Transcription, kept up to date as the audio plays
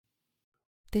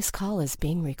This call is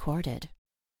being recorded.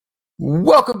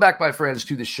 Welcome back, my friends,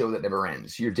 to the show that never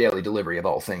ends. Your daily delivery of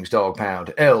all things Dog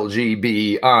Pound,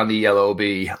 LGB on the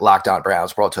LOB, Locked On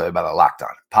Browns, brought to you by the Locked On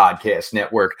Podcast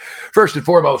Network. First and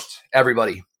foremost,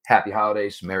 everybody, happy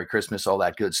holidays, Merry Christmas, all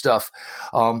that good stuff.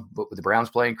 But with the Browns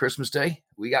playing Christmas Day,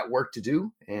 we got work to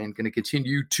do and going to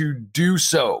continue to do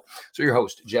so. So your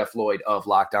host, Jeff Lloyd of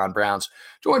Locked On Browns,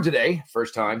 joined today,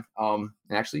 first time. And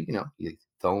actually, you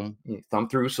thumb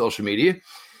through social media.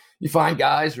 You find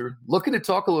guys who are looking to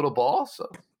talk a little ball, so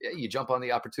yeah, you jump on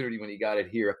the opportunity when you got it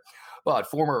here. But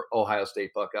former Ohio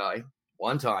State Buckeye,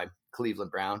 one-time Cleveland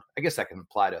Brown, I guess that can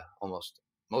apply to almost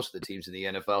most of the teams in the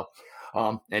NFL,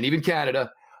 and even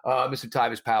Canada, Mr.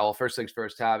 Tyvis Powell. First things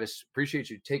first, Tyvis, appreciate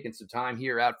you taking some time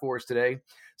here out for us today.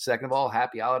 Second of all,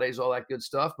 happy holidays, all that good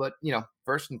stuff. But,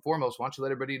 first and foremost, why don't you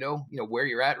let everybody know, where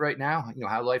you're at right now,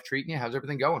 how life treating you, how's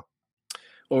everything going?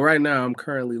 Well, right now I'm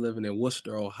currently living in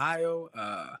Worcester, Ohio.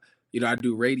 I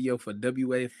do radio for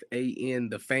WFAN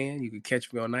The Fan. You can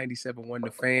catch me on 97.1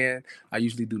 The Fan. I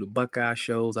usually do the Buckeye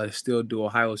shows. I still do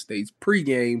Ohio State's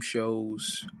pregame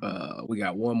shows. We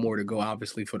got one more to go,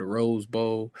 obviously, for the Rose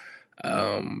Bowl.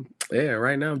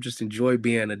 Right now I'm just enjoy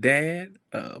being a dad.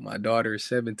 My daughter is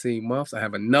 17 months. I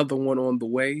have another one on the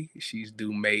way. She's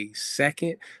due May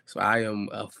 2nd. So I am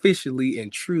officially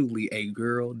and truly a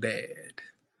girl dad.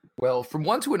 Well, from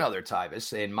one to another,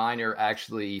 Tyvis, and mine are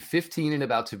actually 15 and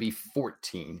about to be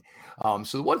 14.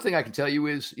 So the one thing I can tell you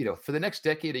is, for the next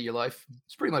decade of your life,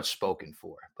 it's pretty much spoken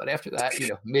for. But after that,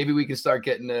 maybe we can start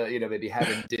getting, maybe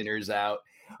having dinners out,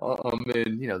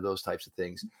 and, those types of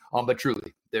things. But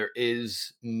truly, there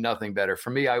is nothing better. For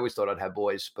me, I always thought I'd have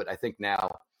boys, but I think now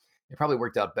it probably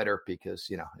worked out better because,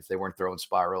 if they weren't throwing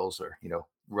spirals or,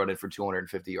 running for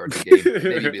 250 yards a game,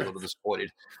 maybe be a little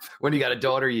disappointed. When you got a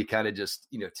daughter, you kind of just,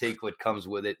 take what comes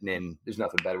with it, and then there's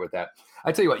nothing better with that.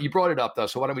 I tell you what, you brought it up, though,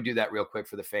 so why don't we do that real quick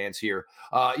for the fans here?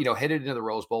 Headed into the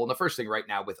Rose Bowl, and the first thing right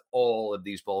now with all of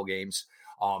these bowl games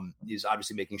is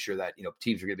obviously making sure that,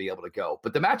 teams are going to be able to go.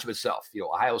 But the matchup itself,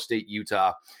 Ohio State,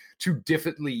 Utah, two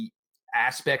differently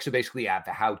aspects of basically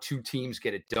how two teams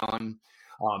get it done.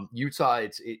 Utah,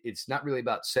 it's not really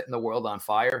about setting the world on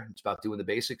fire. It's about doing the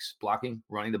basics, blocking,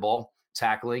 running the ball,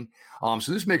 tackling.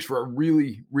 So this makes for a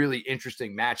really, really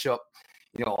interesting matchup.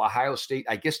 Ohio State,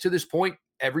 I guess to this point,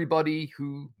 everybody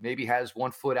who maybe has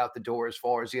one foot out the door as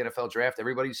far as the NFL draft,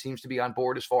 everybody seems to be on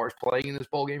board as far as playing in this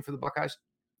bowl game for the Buckeyes.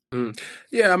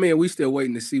 Yeah, we still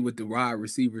waiting to see what the wide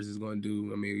receivers is going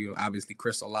to do. Obviously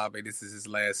Chris Olave, this is his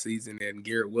last season, and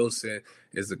Garrett Wilson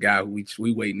is a guy who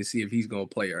we waiting to see if he's going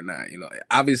to play or not.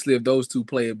 Obviously if those two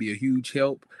play, it'd be a huge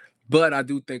help. But I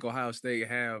do think Ohio State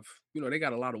have, they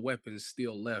got a lot of weapons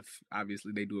still left.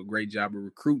 Obviously, they do a great job of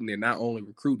recruiting, and not only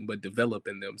recruiting, but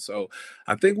developing them. So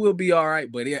I think we'll be all right.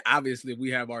 But obviously, if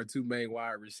we have our two main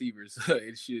wide receivers,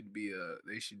 it should be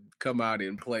they should come out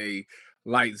and play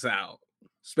lights out.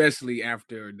 Especially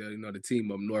after the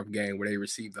team up north game where they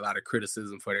received a lot of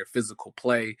criticism for their physical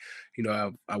play.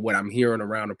 What I'm hearing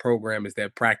around the program is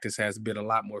that practice has been a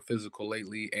lot more physical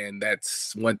lately, and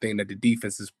that's one thing that the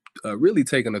defense is really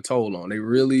taking a toll on. They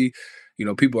really,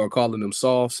 people are calling them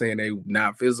soft, saying they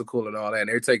not physical and all that, and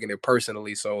they're taking it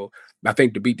personally. So I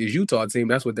think to beat this Utah team,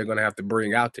 that's what they're going to have to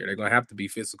bring out there. They're going to have to be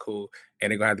physical,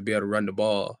 and they're going to have to be able to run the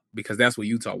ball because that's what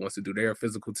Utah wants to do. They're a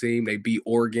physical team. They beat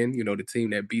Oregon, the team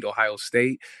that beat Ohio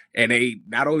State, and they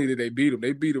not only did they beat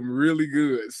them really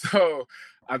good. So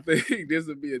I think this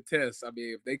would be a test.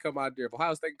 If they come out there, if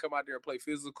Ohio State can come out there and play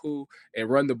physical and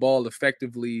run the ball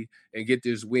effectively and get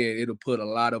this win, it'll put a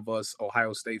lot of us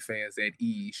Ohio State fans at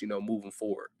ease, moving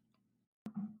forward.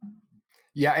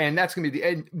 Yeah, and that's going to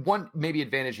be one maybe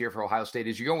advantage here for Ohio State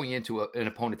is you're going into an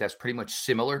opponent that's pretty much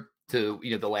similar to,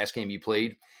 the last game you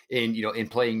played in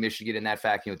playing Michigan in that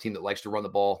fact, a team that likes to run the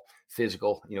ball,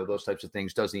 physical, those types of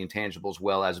things, does the intangibles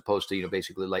well, as opposed to,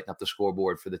 basically lighting up the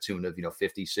scoreboard for the tune of,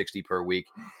 50, 60 per week.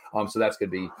 So that's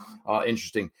going to be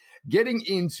interesting. Getting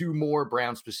into more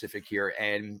Brown specific here.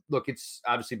 And look, it's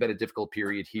obviously been a difficult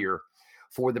period here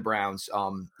for the Browns.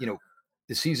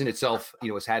 The season itself,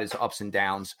 has had its ups and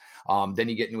downs. Then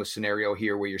you get into a scenario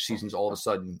here where your season's all of a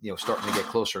sudden, starting to get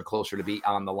closer and closer to be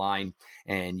on the line.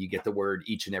 And you get the word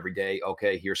each and every day,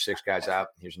 okay, here's 6 guys out.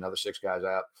 Here's another 6 guys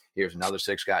out. Here's another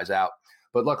 6 guys out.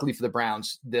 But luckily for the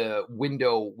Browns, the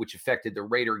window which affected the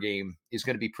Raider game is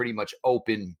going to be pretty much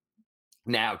open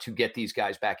now to get these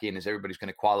guys back in, as everybody's going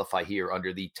to qualify here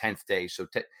under the 10th day. So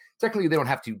technically they don't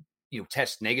have to,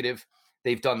 test negative.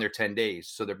 They've done their 10 days,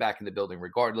 so they're back in the building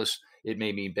regardless. It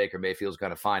may mean Baker Mayfield's going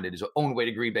to find it his own way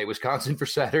to Green Bay, Wisconsin for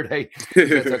Saturday.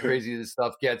 That's how crazy this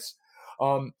stuff gets.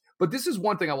 But this is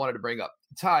one thing I wanted to bring up.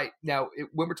 Ty, now,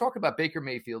 when we're talking about Baker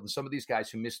Mayfield and some of these guys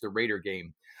who missed the Raider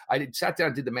game, sat down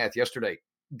and did the math yesterday.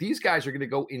 These guys are going to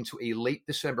go into a late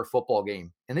December football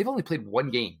game, and they've only played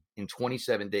one game in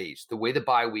 27 days. The way the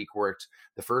bye week worked,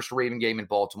 the first Raven game in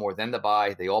Baltimore, then the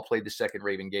bye, they all played the second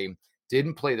Raven game,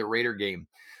 didn't play the Raider game.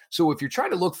 So if you're trying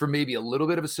to look for maybe a little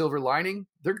bit of a silver lining,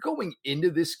 they're going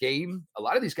into this game. A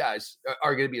lot of these guys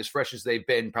are going to be as fresh as they've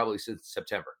been probably since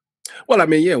September. Well, I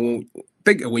mean, yeah,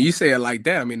 when you say it like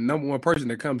that, I mean, the number one person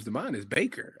that comes to mind is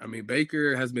Baker. I mean,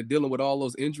 Baker has been dealing with all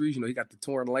those injuries. You know, he got the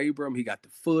torn labrum, he got the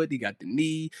foot, he got the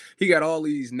knee, he got all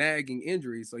these nagging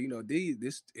injuries. So, you know,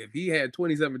 if he had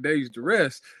 27 days to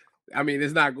rest, I mean,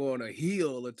 it's not going to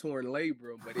heal a torn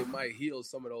labrum, but it might heal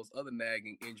some of those other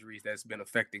nagging injuries that's been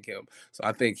affecting him. So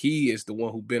I think he is the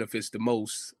one who benefits the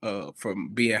most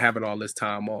from having all this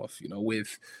time off. You know,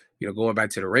 with going back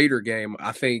to the Raider game,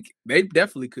 I think they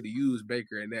definitely could have used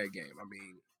Baker in that game. I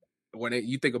mean, when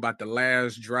you think about the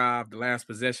last drive, the last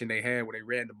possession they had where they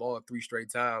ran the ball 3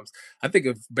 straight times, I think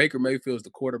if Baker Mayfield's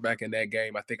the quarterback in that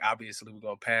game, I think obviously we're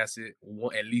going to pass it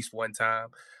at least one time.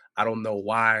 I don't know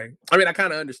why. I mean, I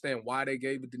kind of understand why they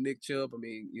gave it to Nick Chubb. I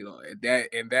mean,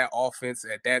 in that offense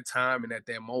at that time and at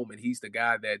that moment, he's the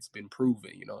guy that's been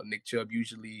proven. You know, Nick Chubb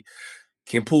usually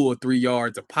can pull 3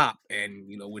 yards a pop. And,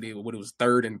 when it was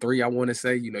 3rd and 3, I want to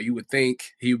say, you would think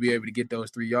he would be able to get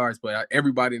those 3 yards. But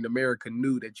everybody in America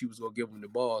knew that you was going to give him the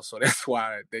ball. So that's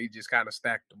why they just kind of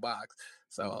stacked the box.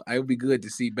 So it would be good to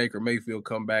see Baker Mayfield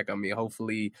come back. I mean,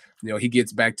 hopefully, he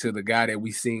gets back to the guy that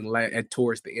we seen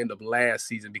towards the end of last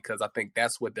season, because I think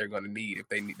that's what they're going to need if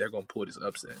they're going to pull this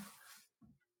upset.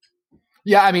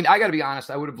 Yeah, I mean, I got to be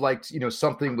honest. I would have liked,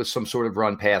 something with some sort of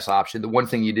run pass option. The one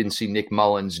thing you didn't see Nick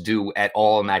Mullins do at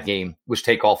all in that game was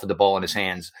take off with the ball in his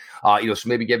hands. So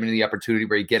maybe give him the opportunity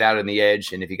where you get out on the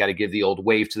edge, and if you got to give the old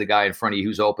wave to the guy in front of you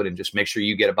who's open and just make sure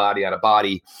you get a body on a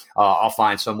body, I'll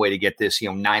find some way to get this,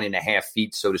 9.5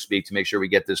 feet, so to speak, to make sure we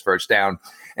get this first down.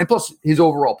 And plus his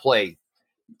overall play,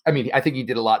 I mean, I think he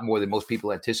did a lot more than most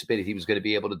people anticipated he was going to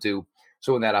be able to do.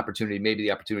 So in that opportunity, maybe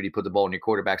the opportunity to put the ball in your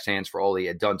quarterback's hands for all he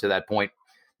had done to that point.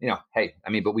 Hey,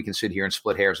 I mean, but we can sit here and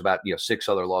split hairs about, 6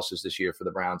 other losses this year for the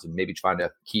Browns and maybe find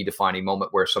a key defining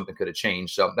moment where something could have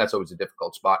changed. So that's always a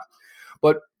difficult spot.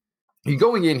 But you're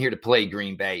going in here to play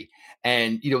Green Bay,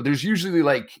 and, there's usually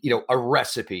a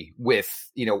recipe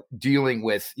with, dealing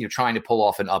with, trying to pull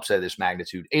off an upset of this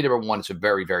magnitude. Number one, it's a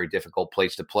very, very difficult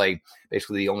place to play.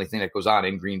 Basically, the only thing that goes on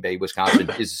in Green Bay, Wisconsin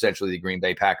is essentially the Green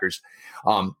Bay Packers.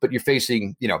 But you're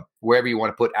facing, wherever you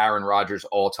want to put Aaron Rodgers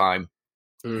all time.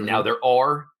 Mm-hmm. Now, there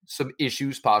are some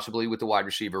issues possibly with the wide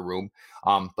receiver room.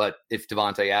 But if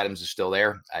Devontae Adams is still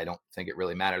there, I don't think it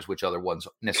really matters which other ones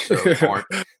necessarily aren't.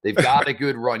 They've got a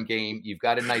good run game. You've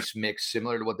got a nice mix,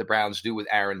 similar to what the Browns do with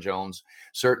Aaron Jones.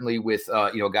 Certainly with,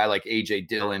 a guy like A.J.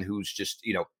 Dillon, who's just,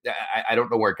 I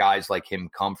don't know where guys like him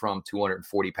come from,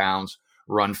 240 pounds.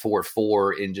 Run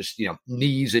 4.4 in just,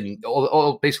 knees and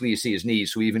all basically you see his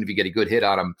knees. So even if you get a good hit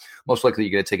on him, most likely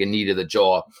you're going to take a knee to the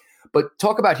jaw. But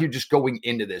talk about here just going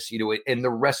into this, and the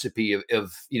recipe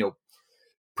of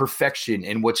perfection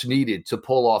and what's needed to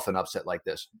pull off an upset like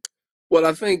this. Well,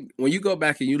 I think when you go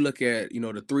back and you look at,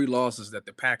 the 3 losses that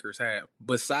the Packers have,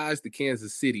 besides the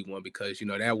Kansas City one, because,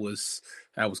 that was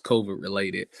COVID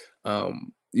related.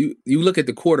 You look at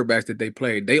the quarterbacks that they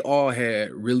played, they all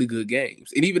had really good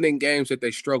games. And even in games that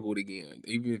they struggled again,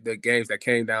 even the games that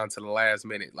came down to the last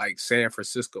minute, like San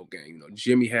Francisco game,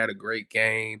 Jimmy had a great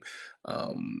game.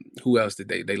 Who else did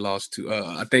they lost to?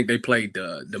 I think they played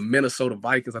the Minnesota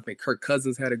Vikings. I think Kirk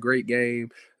Cousins had a great game.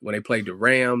 When they played the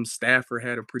Rams, Stafford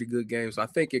had a pretty good game. So I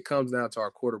think it comes down to our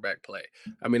quarterback play.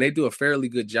 I mean, they do a fairly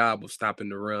good job of stopping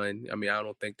the run. I mean, I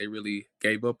don't think they really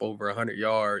gave up over 100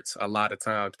 yards a lot of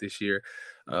times this year.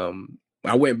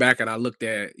 I went back and I looked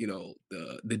at,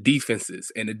 the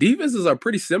defenses, and the defenses are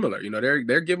pretty similar.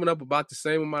 They're giving up about the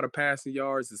same amount of passing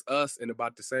yards as us and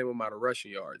about the same amount of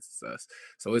rushing yards as us.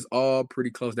 So it's all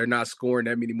pretty close. They're not scoring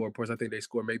that many more points. I think they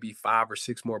score maybe 5 or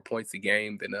 6 more points a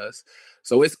game than us.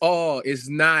 So it's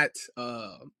not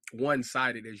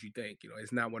one-sided as you think.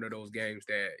 It's not one of those games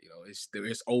that,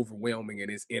 it's overwhelming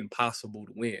and it's impossible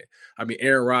to win. I mean,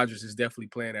 Aaron Rodgers is definitely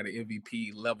playing at an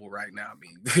MVP level right now. I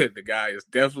mean, the guy is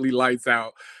definitely lights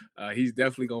out. He's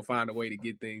definitely going to find a way to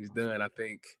get things done. I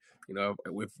think,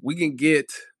 if we can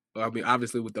get,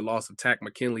 obviously with the loss of Takk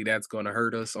McKinley, that's going to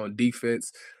hurt us on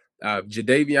defense.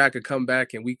 Jadeveon could come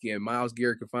back and Myles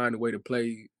Garrett could find a way to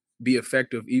play be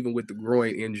effective even with the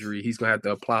groin injury, he's going to have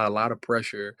to apply a lot of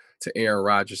pressure to Aaron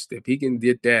Rodgers. If he can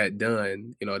get that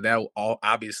done, that will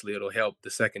obviously it'll help the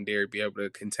secondary be able to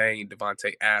contain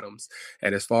Devontae Adams.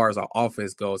 And as far as our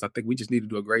offense goes, I think we just need to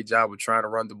do a great job of trying to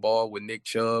run the ball with Nick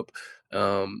Chubb.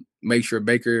 Make sure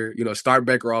Baker, start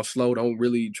Baker off slow. Don't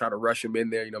really try to rush him in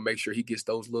there. Make sure he gets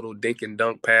those little dink and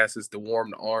dunk passes to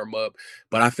warm the arm up.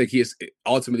 But I think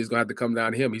ultimately it's going to have to come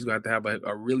down to him. He's going to have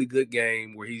a really good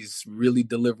game where he's really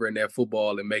delivering that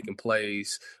football and making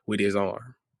plays with his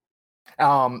arm.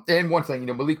 And one thing,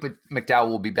 Malik McDowell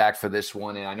will be back for this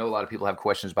one. And I know a lot of people have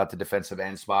questions about the defensive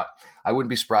end spot. I wouldn't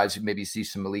be surprised if maybe see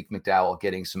some Malik McDowell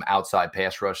getting some outside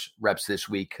pass rush reps this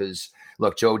week. Because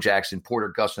look, Joe Jackson,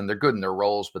 Porter Gustin, they're good in their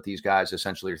roles, but these guys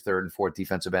essentially are third and fourth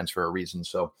defensive ends for a reason.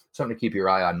 So something to keep your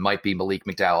eye on might be Malik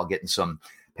McDowell getting some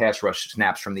pass rush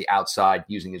snaps from the outside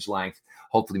using his length.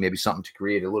 Hopefully maybe something to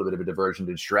create a little bit of a diversion,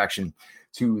 to distraction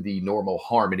to the normal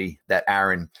harmony that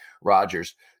Aaron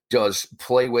Rodgers does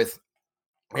play with.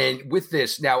 And with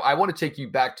this, now I want to take you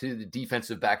back to the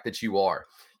defensive back that you are.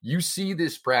 You see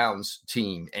this Browns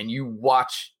team and you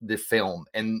watch the film,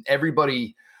 and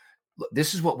everybody,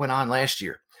 this is what went on last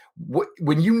year. When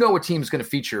a team is going to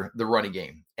feature the running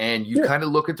game and you kind of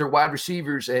look at their wide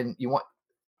receivers and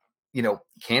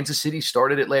Kansas City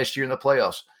started it last year in the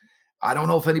playoffs. I don't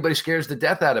know if anybody scares the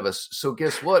death out of us. So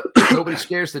guess what? If nobody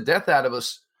scares the death out of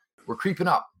us, we're creeping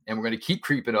up, and we're going to keep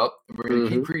creeping up, and we're going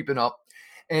to keep creeping up.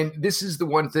 And this is the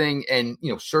one thing, and,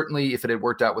 certainly if it had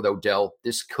worked out with Odell,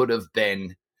 this could have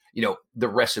been, the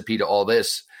recipe to all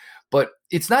this. But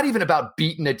it's not even about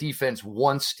beating a defense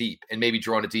once deep and maybe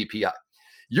drawing a DPI.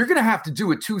 You're going to have to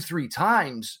do it 2-3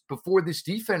 times before this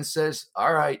defense says,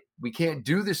 all right, we can't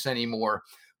do this anymore.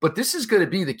 But this is going to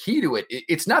be the key to it.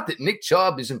 It's not that Nick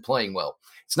Chubb isn't playing well.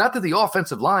 It's not that the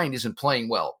offensive line isn't playing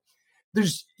well.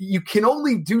 You can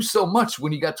only do so much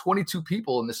when you got 22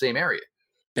 people in the same area.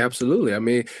 Absolutely. I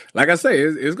mean, like I say,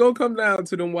 it's going to come down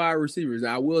to them wide receivers.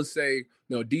 I will say,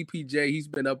 DPJ, he's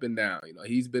been up and down.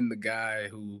 He's been the guy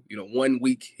who, 1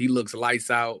 week he looks lights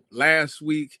out. Last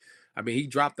week, I mean, he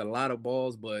dropped a lot of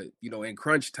balls, but in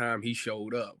crunch time he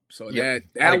showed up. So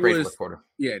that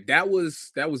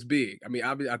was big. I mean,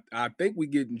 I think we're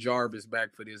getting Jarvis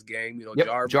back for this game.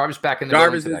 Jarvis back in the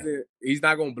Jarvis isn't, he's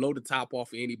not going to blow the top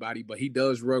off of anybody, but he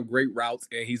does run great routes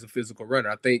and he's a physical runner.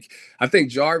 I think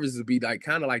Jarvis would be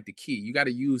kind of like the key. You got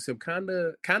to use him kind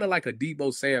of like a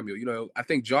Deebo Samuel. I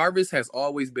think Jarvis has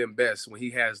always been best when he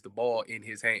has the ball in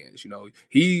his hands.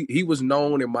 He was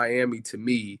known in Miami, to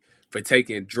me, for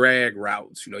taking drag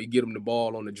routes. You get him the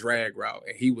ball on the drag route.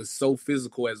 And he was so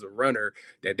physical as a runner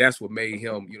that's what made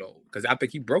him, because I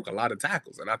think he broke a lot of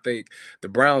tackles. And I think the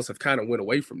Browns have kind of went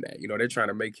away from that. They're trying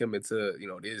to make him into,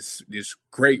 this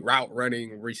great route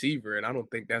running receiver. And I don't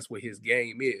think that's what his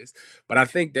game is. But I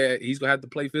think that he's going to have to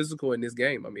play physical in this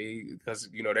game. I mean, because,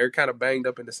 they're kind of banged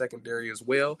up in the secondary as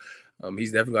well.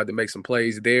 He's definitely got to make some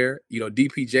plays there.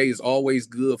 DPJ is always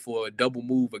good for a double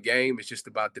move a game. It's just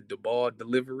about the ball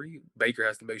delivery. Baker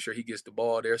has to make sure he gets the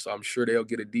ball there, so I'm sure they'll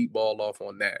get a deep ball off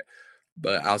on that.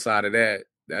 But outside of that,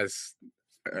 that's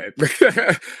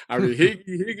I mean,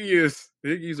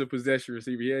 Higgie's a possession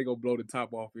receiver. He ain't gonna blow the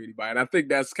top off of anybody. And I think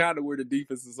that's kind of where the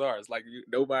defenses are. It's like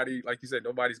nobody, like you said,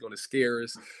 nobody's gonna scare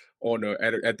us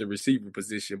at the receiver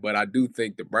position. But I do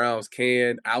think the Browns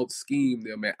can out scheme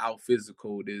them and out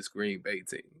physical this Green Bay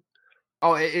team.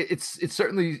 Oh, it's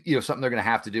certainly, something they're going to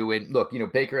have to do. And look,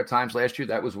 Baker at times last year,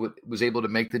 that was what was able to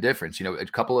make the difference. A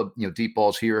couple of, deep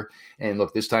balls here. And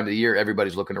look, this time of the year,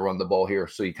 everybody's looking to run the ball here.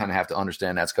 So you kind of have to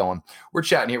understand that's going. We're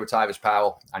chatting here with Tyvis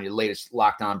Powell on your latest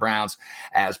Locked On Browns,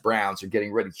 as Browns are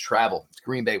getting ready to travel to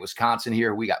Green Bay, Wisconsin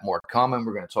here. We got more coming.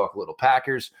 We're going to talk a little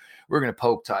Packers. We're going to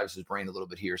poke Tyvis's brain a little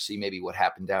bit here, see maybe what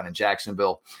happened down in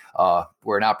Jacksonville,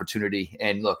 where an opportunity.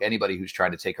 And look, anybody who's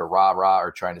trying to take a rah-rah or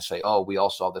trying to say, oh, we all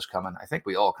saw this coming. I think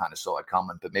we all kind of saw it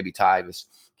coming, but maybe Tyvis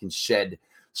can shed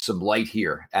some light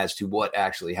here as to what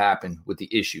actually happened with the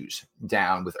issues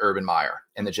down with Urban Meyer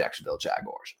and the Jacksonville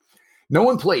Jaguars. No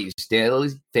one plays daily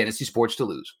fantasy sports to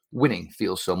lose. Winning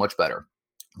feels so much better.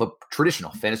 But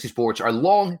traditional fantasy sports are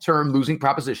long-term losing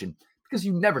proposition because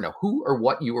you never know who or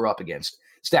what you are up against.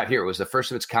 Stat Hero is the first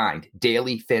of its kind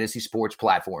daily fantasy sports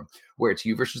platform where it's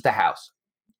you versus the house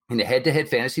in a head-to-head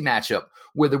fantasy matchup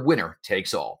where the winner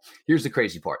takes all. Here's the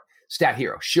crazy part. Stat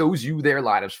Hero shows you their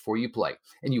lineups before you play,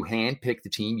 and you handpick the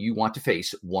team you want to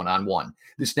face one-on-one.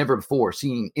 This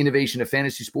never-before-seen innovation of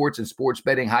fantasy sports and sports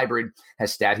betting hybrid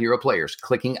has Stat Hero players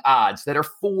clicking odds that are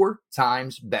 4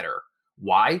 times better.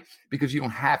 Why? Because you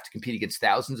don't have to compete against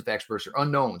thousands of experts or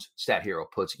unknowns. Stat Hero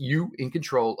puts you in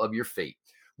control of your fate.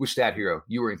 With Stat Hero,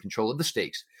 you are in control of the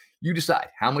stakes. You decide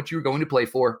how much you're going to play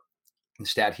for, And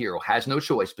Stat Hero has no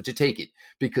choice but to take it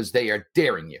because they are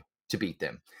daring you to beat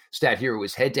them. Stat Hero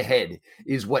is head-to-head,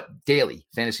 is what daily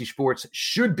fantasy sports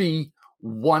should be.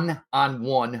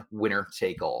 One-on-one winner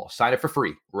take all. Sign up for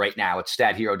free right now at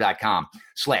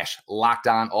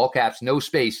stathero.com/lockedon, all caps, no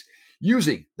space,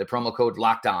 using the promo code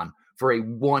LOCKEDON for a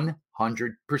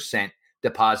 100%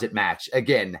 deposit match.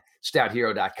 Again,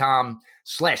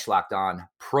 stathero.com/lockedon,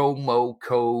 promo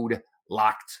code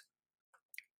locked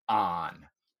on.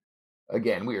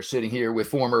 Again, we are sitting here with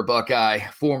former Buckeye,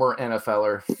 former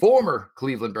NFLer, former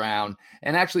Cleveland Brown,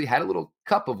 and actually had a little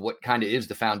cup of what kind of is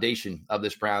the foundation of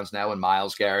this Browns now, and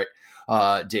Myles Garrett,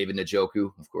 David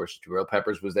Njoku. Of course, Terrell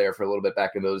Peppers was there for a little bit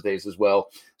back in those days as well.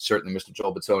 Certainly Mr.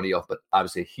 Joel Bitonio, but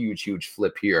obviously a huge, huge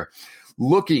flip here.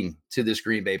 Looking to this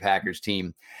Green Bay Packers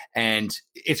team, and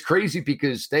it's crazy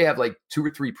because they have like 2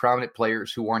 or 3 prominent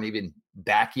players who aren't even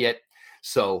back yet.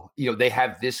 So, they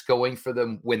have this going for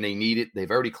them when they need it.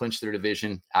 They've already clinched their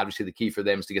division. Obviously, the key for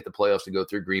them is to get the playoffs to go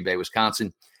through Green Bay,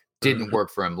 Wisconsin. Didn't work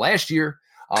for them last year.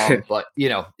 But,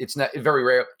 it's not very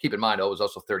rare. Keep in mind, it was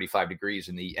also 35 degrees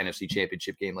in the NFC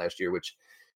Championship game last year, which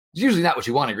is usually not what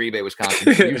you want in Green Bay,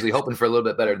 Wisconsin. You're usually hoping for a little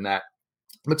bit better than that.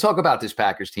 But talk about this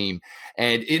Packers team.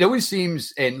 And it always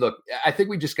seems, and look, I think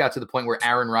we just got to the point where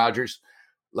Aaron Rodgers,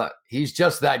 look, he's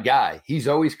just that guy. He's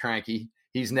always cranky.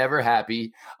 He's never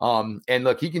happy. And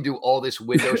look, he can do all this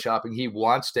window shopping he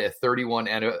wants to 31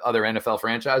 other NFL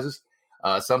franchises.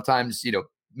 Sometimes,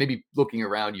 maybe looking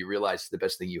around, you realize the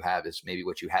best thing you have is maybe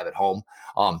what you have at home.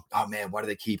 Oh man, why do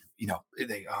they keep,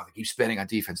 they keep spending on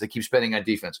defense. They keep spending on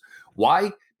defense.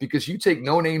 Why? Because you take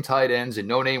no-name tight ends and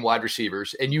no-name wide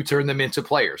receivers and you turn them into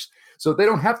players. So they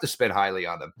don't have to spend highly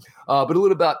on them. But a little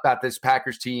bit about this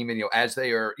Packers team and, as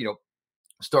they are,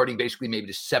 starting basically maybe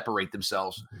to separate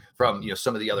themselves from,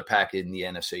 some of the other pack in the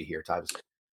NFC here, Tyvus.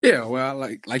 Yeah, well,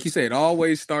 like you said, it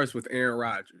always starts with Aaron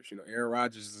Rodgers. Aaron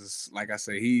Rodgers is, like I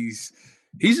say, he's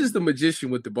just a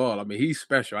magician with the ball. I mean, he's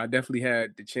special. I definitely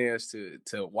had the chance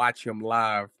to watch him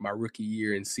live my rookie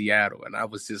year in Seattle, and I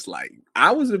was just like, I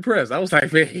was impressed. I was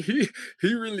like, man, he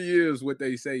really is what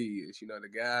they say he is. The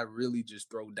guy really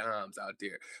just throw dimes out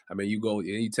there. I mean, you go and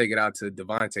you take it out to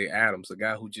Devontae Adams, a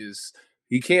guy who just –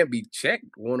 he can't be checked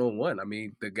one-on-one. I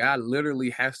mean, the guy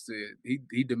literally has to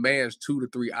he demands 2 to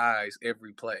 3 eyes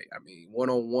every play. I mean,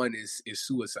 one-on-one is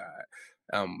suicide.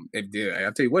 I'll tell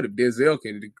you what, if Denzel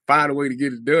can find a way to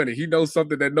get it done and he knows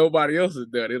something that nobody else has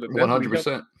done, it'll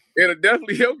 100%. It'll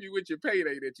definitely help you with your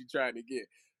payday that you're trying to get.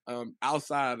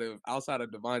 Outside of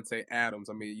Devontae Adams,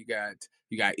 I mean, you got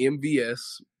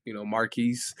MVS,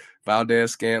 Marquise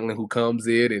Valdez-Scantling, who comes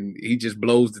in and he just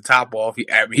blows the top off.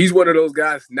 He's one of those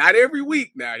guys, not every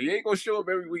week now. He ain't going to show up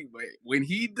every week, but when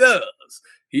he does,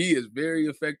 he is very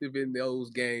effective in those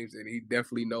games, and he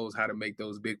definitely knows how to make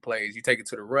those big plays. You take it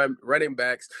to the running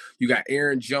backs. You got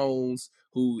Aaron Jones,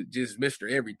 who just Mr.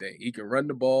 Everything. He can run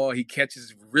the ball. He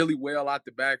catches really well out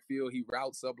the backfield. He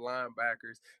routes up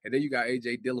linebackers. And then you got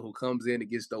A.J. Dillon, who comes in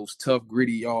and gets those tough,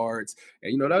 gritty yards.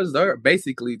 And, those are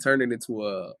basically turning into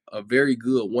a very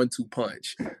good 1-2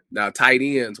 punch. Now, tight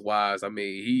ends-wise, I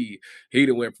mean, he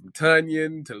done went from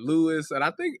Tunyon to Lewis. And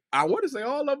I want to say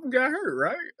all of them got hurt,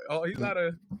 right?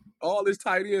 All his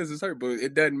tight ends is hurt, but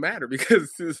it doesn't matter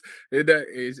because as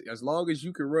long as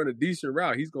you can run a decent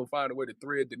route, he's gonna find a way to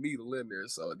thread the needle in there.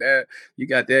 So that you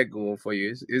got that going for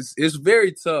you. It's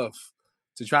very tough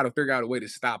to try to figure out a way to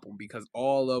stop them because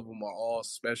all of them are all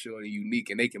special and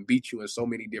unique, and they can beat you in so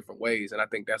many different ways. And I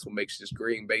think that's what makes this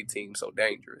Green Bay team so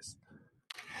dangerous.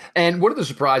 And one of the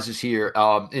surprises here,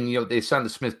 they signed the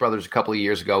Smith brothers a couple of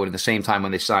years ago, and at the same time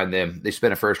when they signed them, they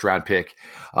spent a first-round pick.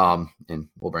 And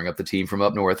we'll bring up the team from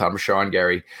up north, Rashawn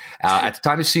Gary. At the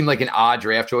time, it seemed like an odd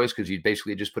draft choice because you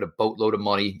basically just put a boatload of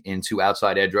money into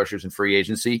outside edge rushers and free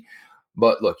agency.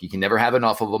 But look, you can never have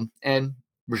enough of them. And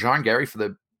Rashawn Gary, for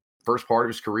the first part of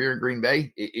his career in Green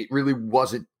Bay, it really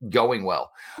wasn't going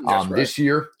well. Right. This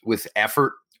year, with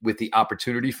effort, with the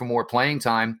opportunity for more playing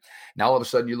time, now all of a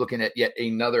sudden you're looking at yet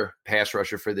another pass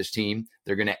rusher for this team.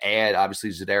 They're going to add,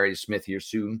 obviously, Zadarius Smith here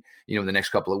soon, in the next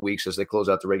couple of weeks as they close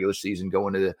out the regular season, go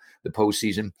into the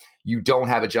postseason. You don't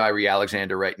have a Jaire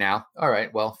Alexander right now. All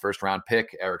right, well, first-round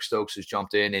pick. Eric Stokes has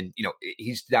jumped in, and,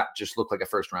 he's not just looked like a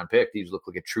first-round pick. He's looked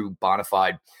like a true bona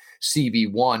fide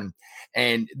CB1.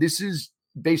 And this is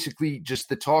basically just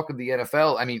the talk of the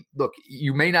NFL. I mean, look,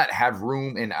 you may not have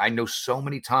room, and I know so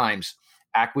many times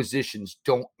acquisitions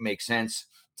don't make sense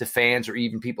to fans or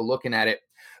even people looking at it.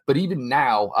 But even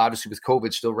now, obviously with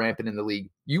COVID still rampant in the league,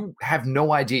 you have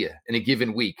no idea in a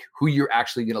given week who you're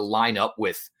actually going to line up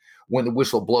with when the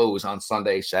whistle blows on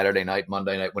Sunday, Saturday night,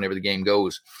 Monday night, whenever the game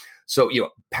goes. So,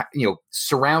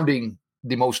 surrounding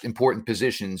the most important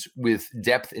positions with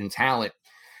depth and talent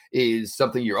is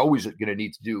something you're always going to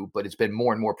need to do, but it's been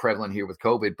more and more prevalent here with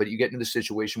COVID. But you get into the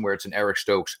situation where it's an Eric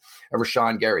Stokes, a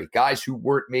Rashawn Gary, guys who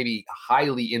weren't maybe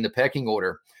highly in the pecking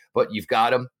order, but you've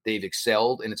got them, they've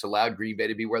excelled, and it's allowed Green Bay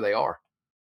to be where they are.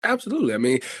 Absolutely. I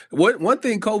mean, one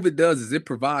thing COVID does is it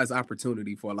provides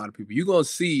opportunity for a lot of people. You're gonna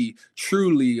see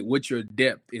truly what your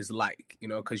depth is like,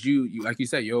 because you like you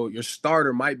say, your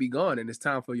starter might be gone, and it's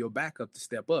time for your backup to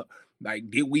step up.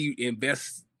 Like, did we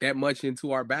invest that much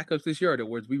into our backups this year? In other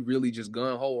words, we really just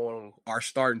gun ho on our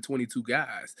starting 22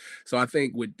 guys. So I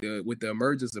think with the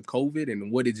emergence of COVID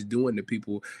and what it's doing to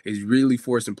people is really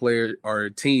forcing players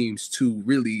or teams to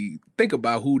really think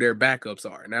about who their backups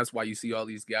are. And that's why you see all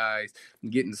these guys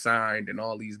getting signed and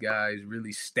all these guys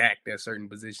really stacked at certain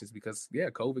positions because,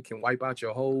 COVID can wipe out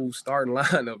your whole starting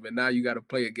lineup. And now you got to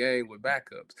play a game with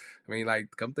backups. I mean, like,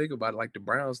 come think about it, like the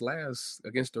Browns last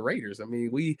against the Raiders. I mean,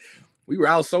 we were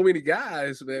out so many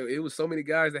guys. It was so many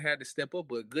guys that had to step up,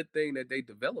 but good thing that they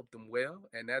developed them well.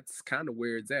 And that's kind of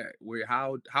where it's at. Where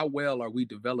how well are we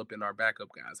developing our backup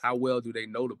guys? How well do they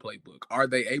know the playbook? Are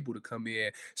they able to come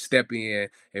in, step in,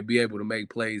 and be able to make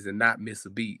plays and not miss a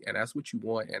beat? And that's what you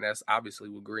want. And that's obviously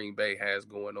what Green Bay has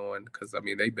going on. Because, I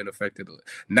mean, they've been affected,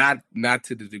 not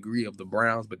to the degree of the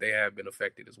Browns, but they have been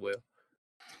affected as well.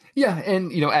 Yeah,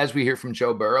 and as we hear from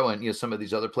Joe Burrow and some of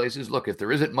these other places, look, if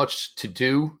there isn't much to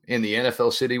do in the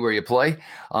NFL city where you play,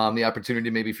 the opportunity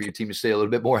maybe for your team to stay a little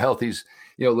bit more healthy is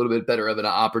a little bit better of an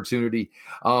opportunity.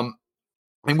 And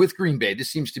with Green Bay, this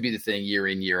seems to be the thing year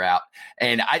in, year out.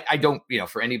 And I don't,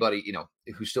 for anybody,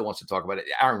 who still wants to talk about it,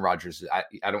 Aaron Rodgers,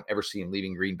 I don't ever see him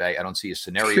leaving Green Bay. I don't see a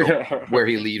scenario where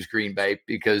he leaves Green Bay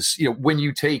because, when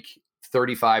you take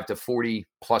 $35 to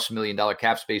 $40+ million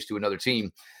cap space to another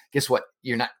team, guess what?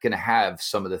 You're not going to have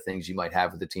some of the things you might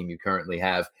have with the team you currently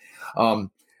have.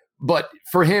 But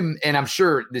for him, and I'm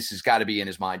sure this has got to be in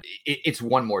his mind, it's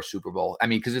one more Super Bowl. I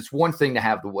mean, because it's one thing to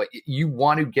have the way you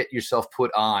want to get yourself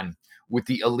put on with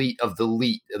the elite of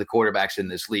the quarterbacks in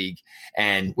this league.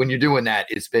 And when you're doing that,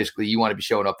 it's basically you want to be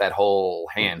showing up that whole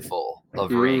handful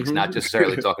of rings, not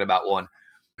necessarily talking about one.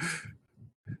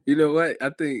 You know what?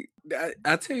 I think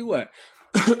I tell you what,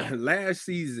 last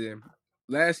season,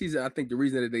 I think the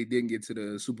reason that they didn't get to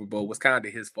the Super Bowl was kind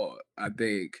of his fault. I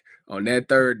think on that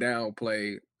third down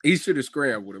play, he should have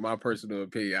scrambled, in my personal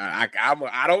opinion. I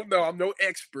don't know. I'm no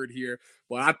expert here,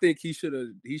 but I think he should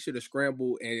have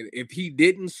scrambled. And if he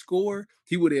didn't score,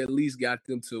 he would have at least got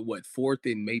them to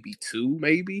 4th and maybe 2,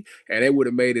 and it would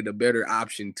have made it a better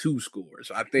option to score.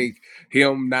 So I think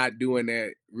him not doing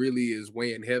that really is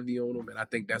weighing heavy on him, and I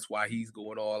think that's why he's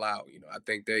going all out. I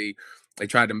think they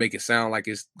tried to make it sound like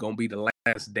it's gonna be the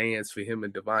last dance for him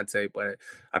and Devontae, but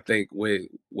I think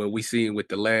what we seen with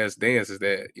the last dance is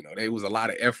that there was a lot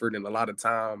of effort and a lot of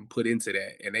time put into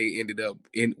that, and they ended up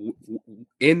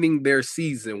ending their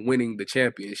season winning the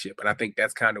championship, and I think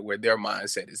that's kind of where their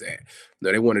mindset is at.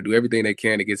 They want to do everything they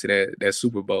can to get to that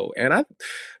Super Bowl, and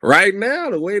right now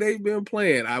the way they've been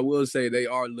playing, I will say they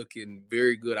are looking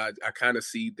very good. I kind of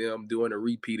see them doing a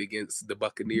repeat against the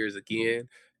Buccaneers again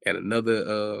and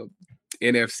another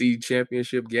NFC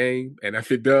championship game. And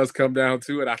if it does come down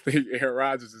to it, I think Aaron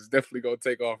Rodgers is definitely going to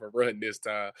take off and run this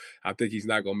time. I think he's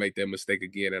not going to make that mistake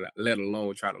again, and let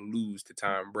alone try to lose to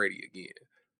Tom Brady again.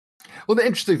 Well, the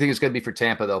interesting thing is going to be for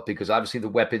Tampa, though, because obviously the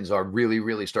weapons are really,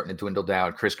 really starting to dwindle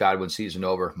down. Chris Godwin season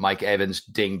over. Mike Evans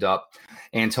dinged up.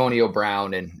 Antonio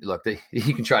Brown. And look,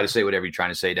 you can try to say whatever you're trying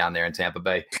to say down there in Tampa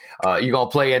Bay. You're going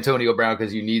to play Antonio Brown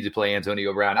because you need to play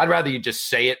Antonio Brown. I'd rather you just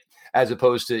say it as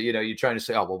opposed to, you're trying to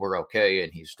say, oh, well, we're okay,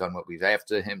 and he's done what we've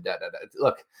after him.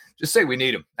 Look, just say we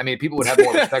need him. I mean, people would have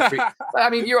more respect for you. I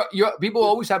mean, people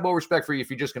always have more respect for you if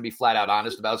you're just going to be flat out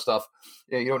honest about stuff.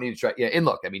 You don't need to try. Yeah, and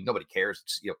look, I mean, nobody cares.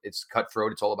 It's, it's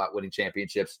cutthroat. It's all about winning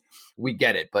championships. We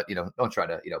get it, but don't try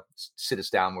to sit us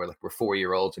down where we're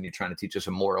 4-year-olds and you're trying to teach us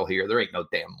a moral here. There ain't no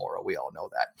damn moral. We all know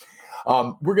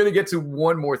that. We're going to get to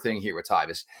one more thing here with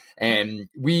Tyvis, and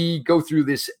we go through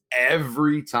this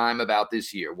every time about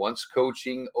this year. Once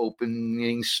coaching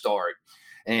opening start,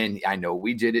 and I know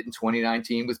we did it in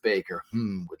 2019 with Baker.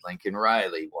 Would Lincoln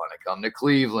Riley want to come to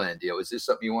Cleveland? Is this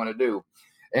something you want to do?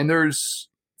 And there's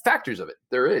factors of it.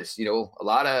 There is, a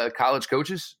lot of college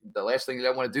coaches, the last thing that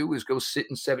I want to do is go sit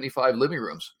in 75 living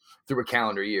rooms through a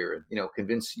calendar year and,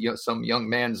 convince some young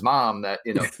man's mom that,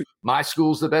 my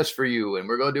school's the best for you and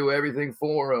we're going to do everything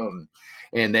for them.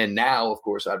 And then now, of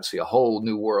course, obviously a whole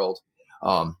new world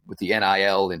with the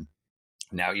NIL. And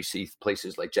now you see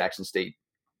places like Jackson State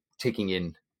taking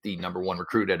in the number one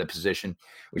recruit at a position,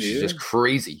 which is just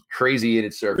crazy in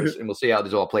its surface. And we'll see how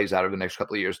this all plays out over the next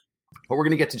couple of years. But we're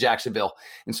going to get to Jacksonville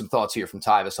and some thoughts here from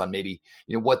Tyvis on maybe,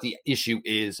 what the issue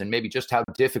is and maybe just how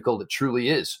difficult it truly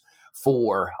is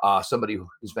for somebody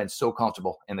who's been so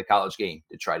comfortable in the college game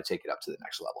to try to take it up to the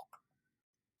next level.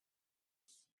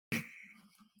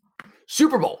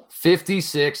 Super Bowl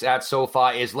 56 at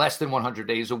SoFi is less than 100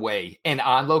 days away, and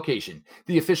On Location,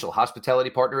 the official hospitality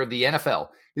partner of the NFL,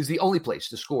 is the only place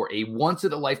to score a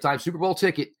once-in-a-lifetime Super Bowl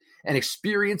ticket and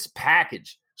experience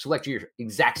package. Select your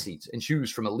exact seats and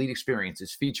choose from elite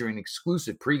experiences featuring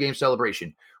exclusive pregame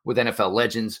celebration with NFL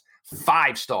legends,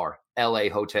 5-star LA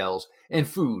hotels, and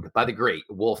food by the great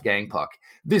Wolfgang Puck.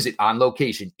 Visit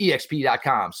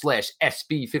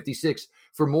onlocationexp.com/SB56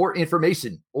 for more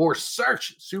information or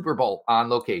search Super Bowl On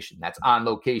Location. That's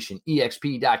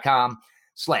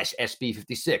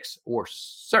onlocationexp.com/SB56 or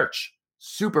search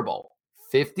Super Bowl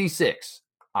 56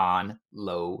 On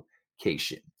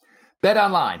Location.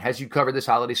 BetOnline has you covered this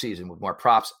holiday season with more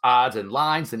props, odds, and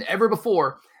lines than ever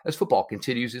before as football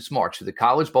continues its march through the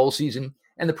college bowl season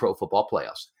and the pro football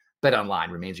playoffs. BetOnline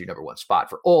remains your number one spot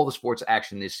for all the sports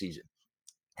action this season.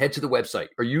 Head to the website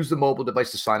or use the mobile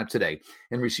device to sign up today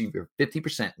and receive your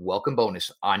 50% welcome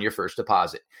bonus on your first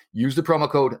deposit. Use the promo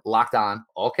code LOCKEDON,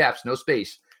 all caps, no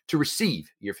space, to receive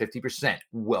your 50%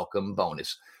 welcome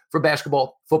bonus. For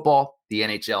basketball, football, the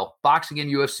NHL, boxing, and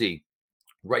UFC,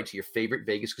 right to your favorite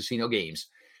Vegas casino games.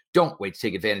 Don't wait to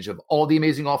take advantage of all the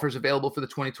amazing offers available for the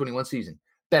 2021 season.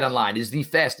 BetOnline is the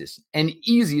fastest and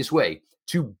easiest way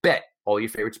to bet all your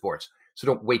favorite sports. So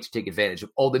don't wait to take advantage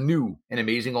of all the new and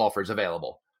amazing offers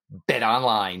available.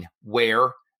 BetOnline,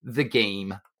 where the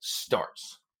game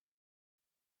starts.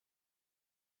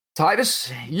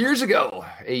 Tyvis, years ago,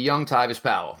 a young Tyvis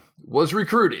Powell was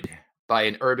recruited by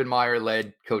an Urban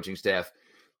Meyer-led coaching staff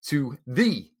to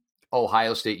the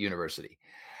Ohio State University.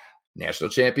 National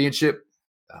championship.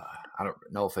 I don't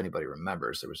know if anybody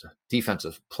remembers. There was a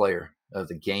defensive player of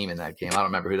the game in that game. I don't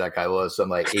remember who that guy was. Some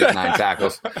like 8-9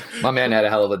 tackles. My man had a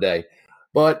hell of a day.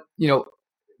 But,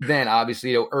 then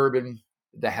obviously, Urban,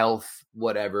 the health,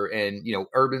 whatever. And,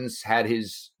 Urban's had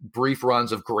his brief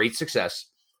runs of great success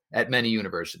at many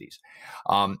universities.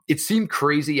 It seemed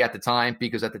crazy at the time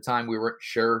because at the time we weren't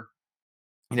sure,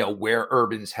 where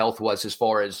Urban's health was as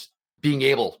far as being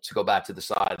able to go back to the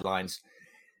sidelines.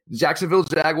 Jacksonville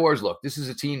Jaguars, look, this is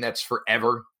a team that's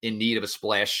forever in need of a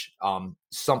splash,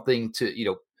 something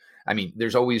to,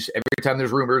 there's always, every time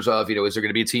there's rumors of, is there going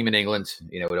to be a team in England?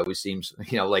 It always seems,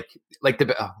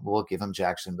 we'll give them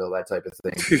Jacksonville, that type of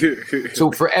thing. So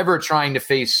forever trying to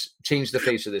change the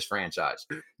face of this franchise.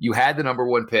 You had the number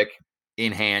one pick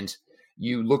in hand.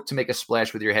 You looked to make a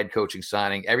splash with your head coaching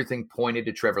signing. Everything pointed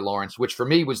to Trevor Lawrence, which for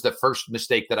me was the first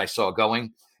mistake that I saw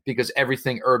going. Because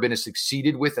everything Urban has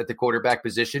succeeded with at the quarterback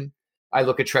position, I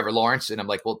look at Trevor Lawrence and I'm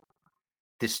like, well,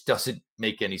 this doesn't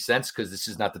make any sense because this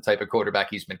is not the type of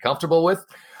quarterback he's been comfortable with.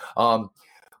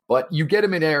 But you get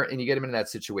him in there and you get him in that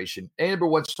situation. And number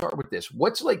one, start with this.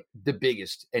 What's like the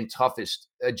biggest and toughest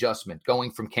adjustment going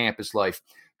from campus life,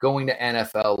 going to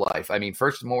NFL life?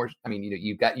 First and more,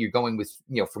 you're going with,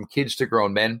 from kids to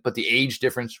grown men, but the age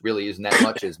difference really isn't that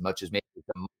much as maybe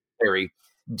the very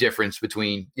difference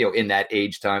between, in that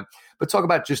age time. But talk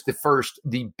about just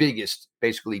the biggest,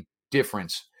 basically,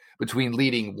 difference between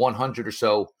leading 100 or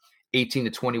so 18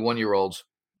 to 21-year-olds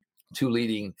to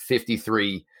leading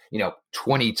 53,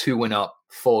 22 and up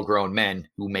full-grown men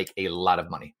who make a lot of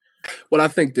money. Well, I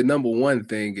think the number one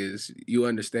thing is you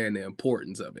understand the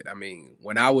importance of it.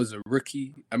 When I was a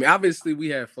rookie, obviously we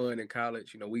had fun in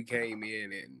college. We came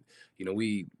in and,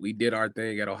 we did our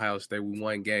thing at Ohio State. We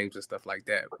won games and stuff like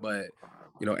that. But,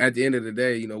 at the end of the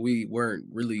day, we weren't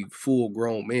really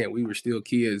full-grown men. We were still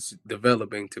kids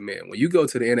developing to men. When you go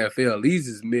to the NFL, these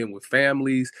is men with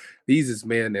families. These is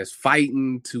men that's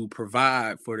fighting to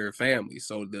provide for their families.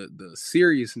 So the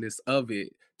seriousness of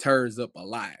it turns up a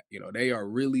lot. They are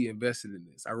really invested in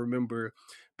this. I remember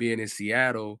being in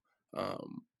Seattle.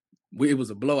 It was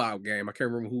a blowout game. I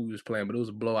can't remember who was playing, but it was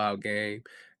a blowout game.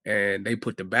 And they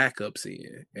put the backups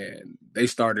in and they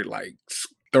started like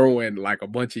throwing like a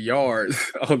bunch of yards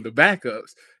on the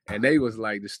backups. And they was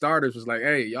like, the starters was like,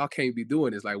 hey, y'all can't be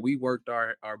doing this. Like we worked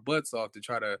our butts off to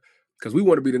try to, because we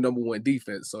want to be the number one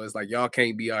defense. So it's like, y'all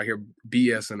can't be out here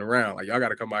BSing around. Like y'all got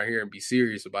to come out here and be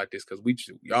serious about this because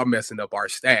y'all messing up our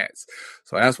stats.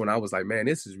 So that's when I was like, man,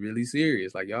 this is really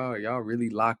serious. Like y'all really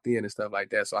locked in and stuff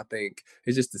like that. So I think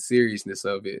it's just the seriousness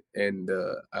of it and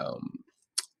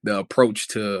the approach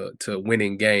to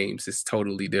winning games is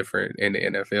totally different in the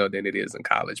NFL than it is in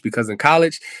college. Because in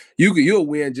college, you'll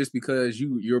win just because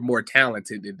you're more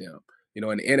talented than them. In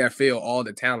the NFL, all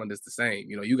the talent is the same.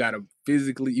 You got to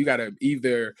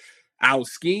either out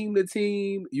scheme the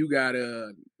team. You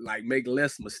gotta like make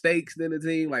less mistakes than the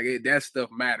team. Like that stuff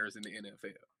matters in the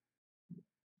NFL.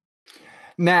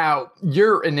 Now,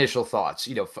 your initial thoughts,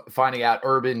 finding out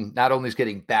Urban not only is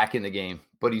getting back in the game,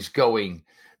 but he's going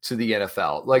to the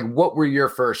NFL. Like, what were your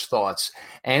first thoughts?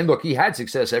 And look, he had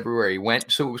success everywhere he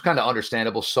went, so it was kind of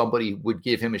understandable somebody would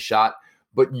give him a shot.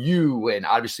 But you, and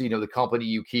obviously, the company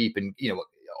you keep, and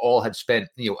all had spent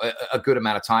a good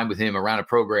amount of time with him around a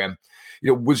program.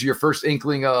 Was your first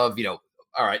inkling of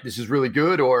all right, this is really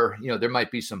good, or there might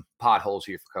be some potholes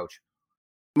here for Coach?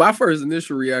 My first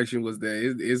initial reaction was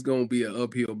that it's going to be an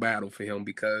uphill battle for him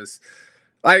because,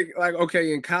 like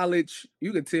okay, in college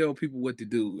you can tell people what to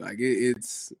do. Like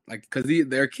it's like because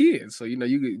they're kids, so you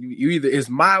either it's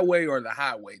my way or the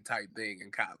highway type thing in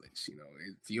college.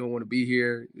 If you don't want to be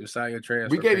here, you sign your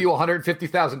transfer. We gave you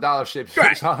 $150,000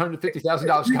 right.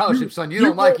 $150,000 scholarship, son. You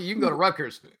don't like it, you can go to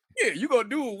Rutgers. Yeah, you gonna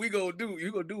do what we gonna do.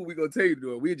 You gonna do what we gonna tell you to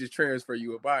do. We just transfer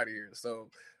you up out of here. So,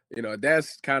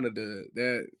 that's kind of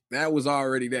that was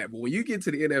already that. But when you get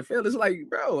to the NFL, it's like,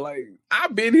 bro, like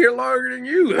I've been here longer than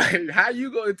you. Like, how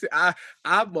you going to?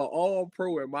 I'm an all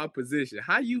pro at my position.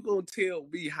 How you gonna tell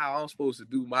me how I'm supposed to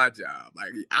do my job?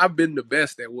 Like I've been the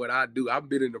best at what I do. I've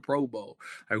been in the Pro Bowl.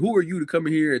 Like who are you to come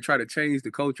in here and try to change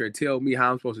the culture and tell me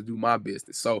how I'm supposed to do my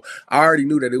business? So I already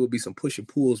knew that it would be some push and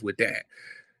pulls with that.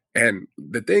 And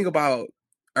the thing about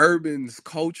Urban's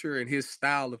culture and his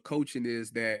style of coaching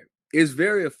is that it's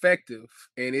very effective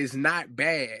and it's not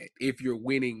bad if you're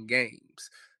winning games.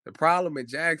 The problem in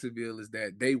Jacksonville is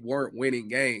that they weren't winning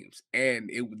games,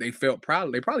 and they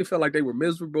probably felt like they were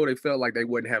miserable. They felt like they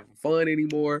wasn't having fun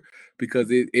anymore because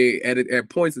at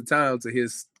points of time to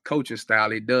his coaching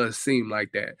style, it does seem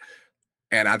like that.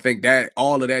 And I think that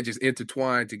all of that just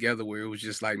intertwined together where it was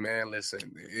just like, man,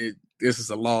 listen, this is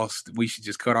a loss. We should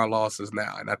just cut our losses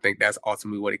now. And I think that's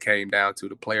ultimately what it came down to.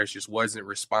 The players just wasn't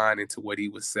responding to what he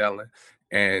was selling.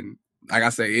 And like I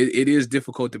say, it is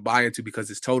difficult to buy into because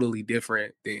it's totally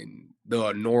different than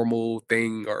the normal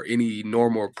thing or any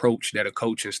normal approach that a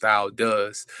coaching style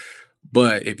does.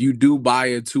 But if you do buy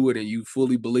into it and you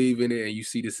fully believe in it and you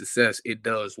see the success, it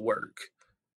does work.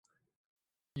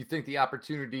 You think the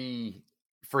opportunity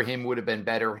for him would have been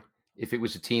better if it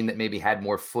was a team that maybe had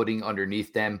more footing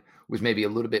underneath them, was maybe a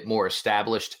little bit more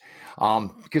established?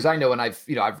 Because I know, and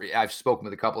I've spoken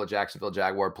with a couple of Jacksonville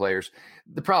Jaguar players.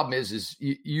 The problem is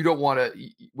you don't want to,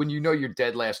 when you're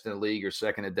dead last in the league or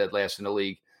second to dead last in the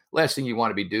league, last thing you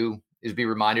want to do is be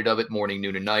reminded of it morning,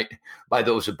 noon, and night by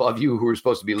those above you who are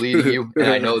supposed to be leading you. And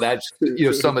I know that's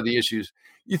some of the issues.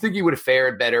 You think he would have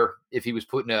fared better if he was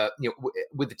put in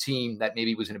with a team that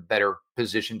maybe was in a better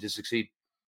position to succeed?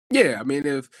 Yeah, I mean,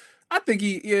 this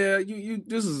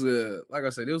is like I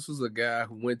said, this was a guy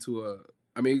who went to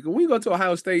when you go to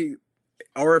Ohio State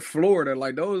or Florida,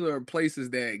 like those are places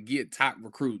that get top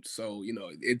recruits. So, he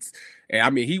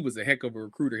was a heck of a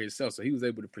recruiter himself. So he was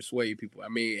able to persuade people.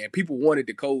 And people wanted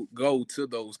to go to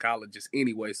those colleges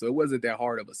anyway. So it wasn't that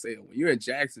hard of a sale. When you're in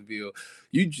Jacksonville,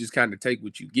 you just kind of take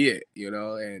what you get,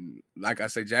 and like I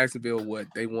said, Jacksonville,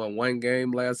 they won one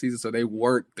game last season. So they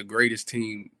weren't the greatest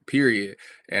team, period.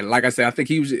 And like I said, I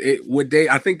think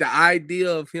I think the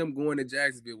idea of him going to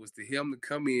Jacksonville was to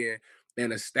come in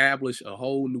and establish a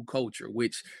whole new culture,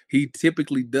 which he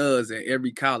typically does at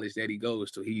every college that he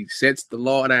goes to. He sets the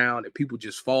law down and people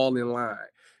just fall in line.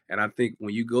 And I think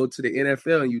when you go to the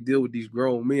NFL and you deal with these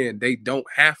grown men, they don't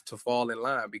have to fall in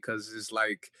line because it's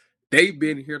like they've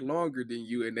been here longer than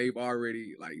you and they've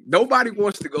already nobody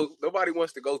wants to go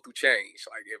through change.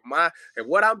 Like if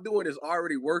what I'm doing is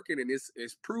already working and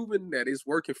it's proven that it's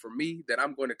working for me, that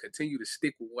I'm going to continue to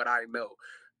stick with what I know.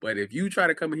 But if you try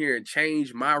to come here and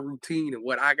change my routine and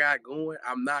what I got going,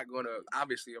 I'm not going to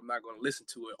listen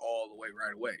to it all the way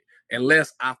right away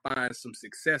unless I find some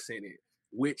success in it,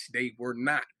 which they were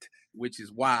not, which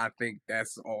is why I think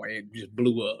that's all it just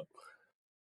blew up.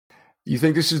 You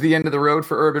think this is the end of the road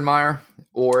for Urban Meyer,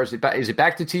 or is it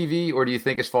back to TV, or do you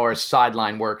think as far as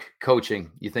sideline work, coaching,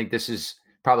 you think this is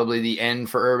probably the end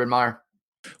for Urban Meyer?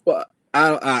 Well,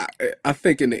 I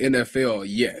think in the NFL,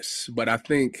 yes, but I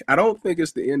don't think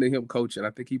it's the end of him coaching. I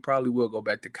think he probably will go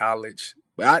back to college.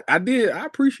 But I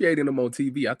appreciated him on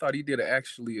TV. I thought he did an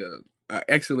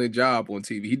excellent job on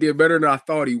TV. He did better than I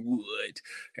thought he would,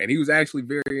 and he was actually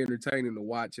very entertaining to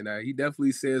watch. And he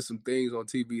definitely said some things on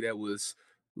TV that was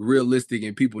realistic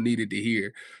and people needed to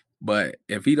hear. But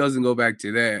if he doesn't go back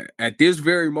to that at this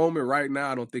very moment right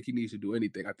now, I don't think he needs to do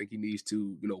anything. I think he needs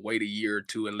to, wait a year or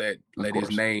two and let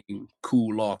his name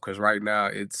cool off, because right now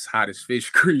it's hot as fish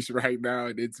grease right now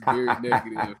and it's very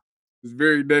negative. It's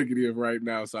very negative right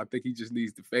now. So I think he just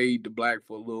needs to fade to black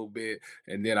for a little bit.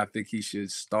 And then I think he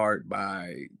should start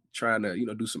by trying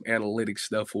to, do some analytic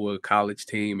stuff for a college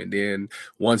team. And then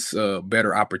once a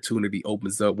better opportunity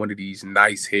opens up, one of these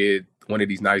nice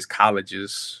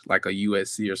colleges like a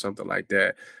USC or something like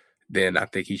that, then I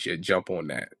think he should jump on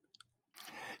that.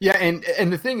 Yeah, and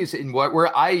the thing is,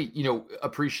 where I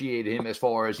appreciate him as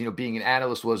far as being an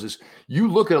analyst is you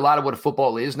look at a lot of what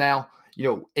football is now.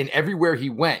 And everywhere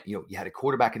he went, you had a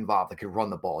quarterback involved that could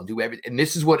run the ball and do everything. And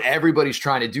this is what everybody's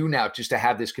trying to do now, just to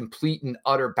have this complete and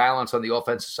utter balance on the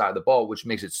offensive side of the ball, which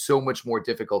makes it so much more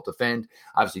difficult to defend.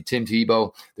 Obviously, Tim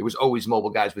Tebow, there was always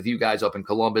mobile guys with you guys up in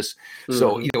Columbus.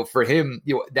 Mm-hmm. So, for him,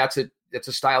 that's a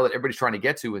style that everybody's trying to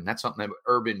get to. And that's something that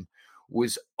Urban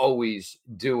was always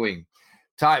doing.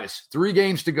 Tyvis, 3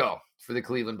 games to go for the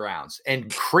Cleveland Browns.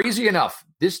 And crazy enough,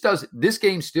 this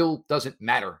game still doesn't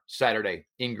matter Saturday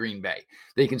in Green Bay.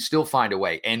 They can still find a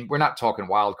way. And we're not talking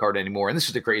wild card anymore. And this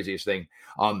is the craziest thing.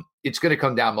 It's going to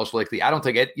come down most likely. I don't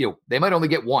think they might only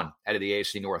get 1 out of the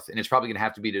AFC North, and it's probably going to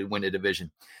have to be to win the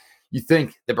division. You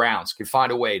think the Browns could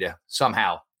find a way to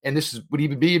somehow, and would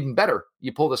even be even better.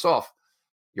 You pull this off.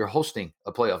 You're hosting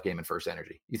a playoff game in First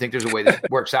Energy. You think there's a way that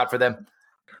works out for them?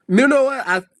 You know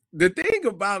what? The thing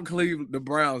about Cleveland, the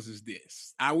Browns, is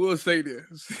this. I will say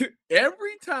this.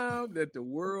 Every time that the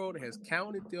world has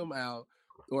counted them out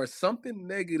or something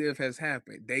negative has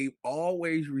happened, they've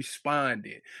always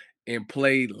responded and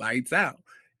played lights out.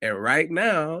 And right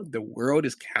now, the world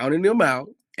is counting them out,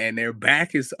 and their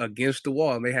back is against the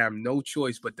wall, and they have no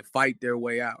choice but to fight their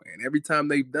way out. And every time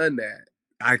they've done that,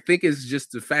 I think it's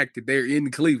just the fact that they're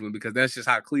in Cleveland, because that's just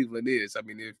how Cleveland is. I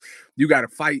mean, if you got to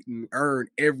fight and earn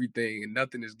everything, and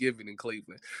nothing is given in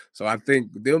Cleveland. So I think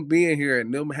them being here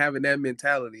and them having that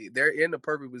mentality, they're in the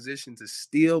perfect position to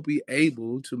still be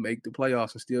able to make the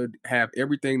playoffs and still have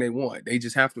everything they want. They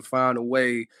just have to find a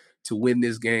way to win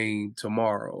this game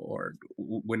tomorrow or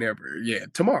whenever. Yeah,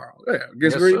 tomorrow. Yeah,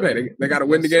 against Green Bay. They got to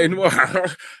win the game tomorrow.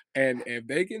 And if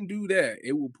they can do that,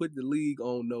 it will put the league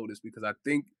on notice, because I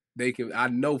think they can. I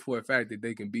know for a fact that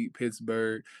they can beat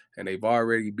Pittsburgh, and they've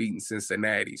already beaten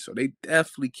Cincinnati, so they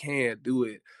definitely can do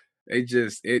it.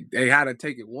 They had to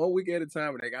take it 1 week at a time,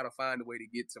 and they got to find a way to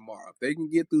get tomorrow. If they can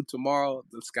get through tomorrow,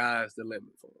 the sky's the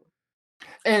limit for them.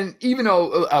 And even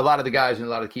though a lot of the guys and a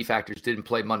lot of the key factors didn't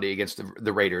play Monday against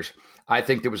the Raiders, I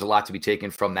think there was a lot to be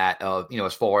taken from that.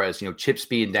 As far as chips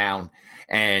being down,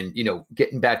 and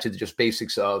getting back to the just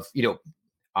basics of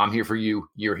I'm here for you.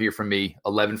 You're here for me.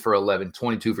 11 for 11,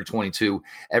 22 for 22.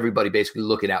 Everybody basically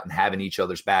looking out and having each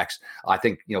other's backs. I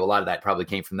think, a lot of that probably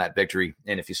came from that victory.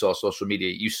 And if you saw social media,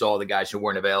 you saw the guys who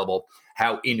weren't available,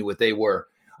 how into it they were.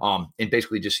 And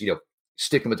basically just,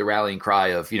 sticking with the rallying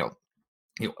cry of,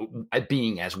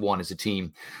 being as one as a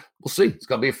team. We'll see. It's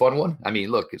going to be a fun one. I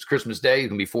mean, look, it's Christmas Day. It's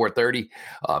going to be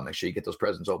 4:30. Make sure you get those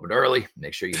presents opened early.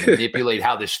 Make sure you manipulate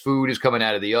how this food is coming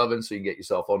out of the oven so you can get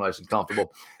yourself all nice and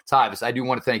comfortable. Tyvis, I do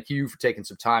want to thank you for taking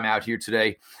some time out here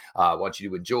today. I want you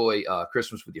to enjoy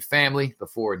Christmas with your family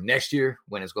before next year,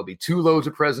 when it's going to be 2 loads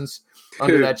of presents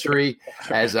under that tree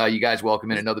as you guys welcome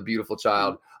in another beautiful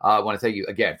child. I want to thank you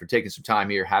again for taking some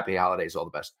time here. Happy holidays. All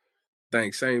the best.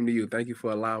 Thanks. Same to you. Thank you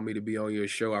for allowing me to be on your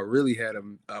show. I really had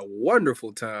a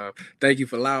wonderful time. Thank you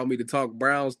for allowing me to talk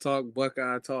Browns talk,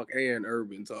 Buckeye talk, and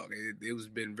Urban talk. It was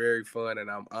been very fun, and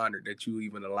I'm honored that you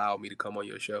even allowed me to come on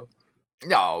your show.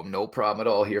 No problem at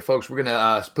all here, folks. We're going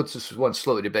to put this one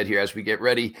slowly to bed here as we get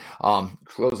ready.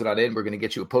 Close it on in. We're going to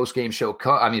get you a pregame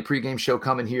show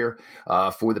coming here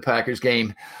for the Packers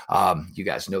game. You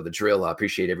guys know the drill. I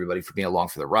appreciate everybody for being along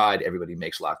for the ride. Everybody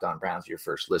makes Locked On Browns your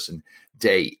first listen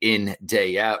day in,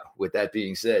 day out. With that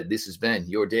being said, this has been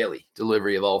your daily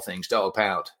delivery of all things Dog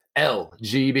Pound,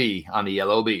 LGB on the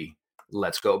LOB.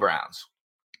 Let's go Browns.